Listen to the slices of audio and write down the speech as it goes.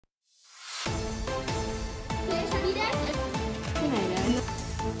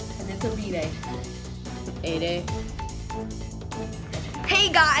It's a B-Day. A-Day.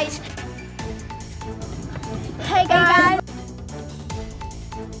 Hey guys! Hey guys!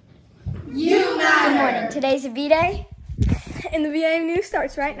 Good morning. Today's a V-Day, and the VA news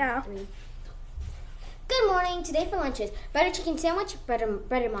starts right now. Good morning. Today for lunches: breaded chicken sandwich,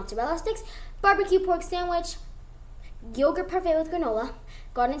 breaded mozzarella sticks, barbecue pork sandwich, yogurt parfait with granola,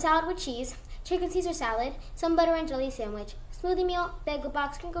 garden salad with cheese, chicken Caesar salad, some butter and jelly sandwich, smoothie meal, bagel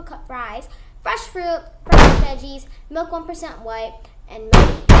box, crinkle cut fries, fresh fruit, fresh veggies, milk 1% white, and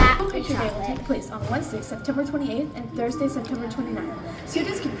milk fat Picture Day will take place on Wednesday, September 28th and Thursday, September 29th.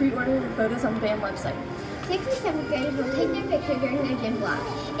 Students can pre-order their photos on the band website. 6th and 7th graders will take their picture during their gym block.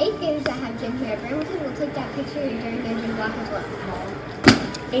 8th graders that have gym here at Brambleton will take that picture during their gym block as well.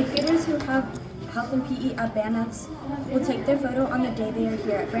 8th graders who have health and PE at BandX will take their photo on the day they are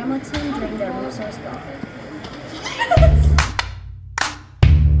here at Brambleton during their resource block.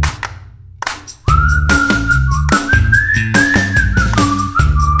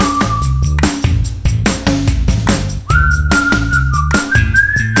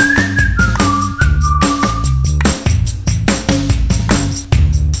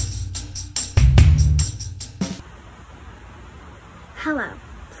 Hello.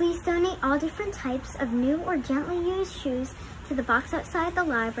 Please donate all different types of new or gently used shoes to the box outside the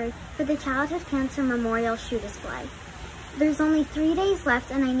library for the Childhood Cancer Memorial Shoe Display. There's only 3 days left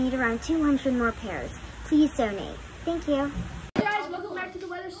and I need around 200 more pairs. Please donate. Thank you. Hey guys, welcome back to the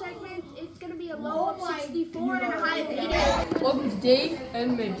weather segment. It's going to be a low of 64 and a high of 80. Welcome to Dave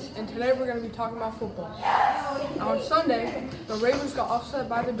and Mace, and today we're going to be talking about football. On Sunday, the Ravens got upset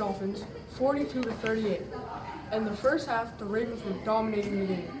by the Dolphins, 42-38. In the first half, the Ravens were dominating the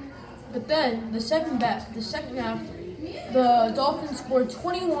game. But then, the second half, the Dolphins scored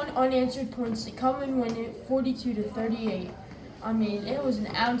 21 unanswered points to come and win it 42-38. I mean, it was an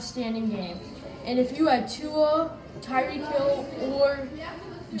outstanding game. And if you had Tua, Tyreek Hill, or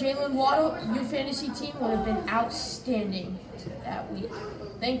Jalen Waddle, your fantasy team would have been outstanding that week.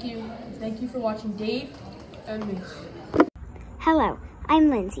 Thank you. Thank you for watching Dave and Mace. Hello, I'm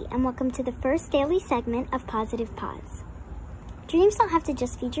Lindsay and welcome to the first daily segment of Positive Pause. Dreams don't have to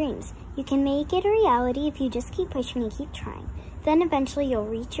just be dreams. You can make it a reality if you just keep pushing and keep trying. Then eventually you'll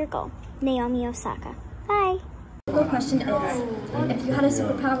reach your goal. Naomi Osaka. Bye. The question is, if you had a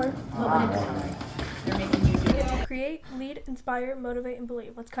superpower, what would it be? Create, lead, inspire, motivate, and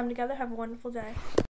believe. Let's come together. Have a wonderful day.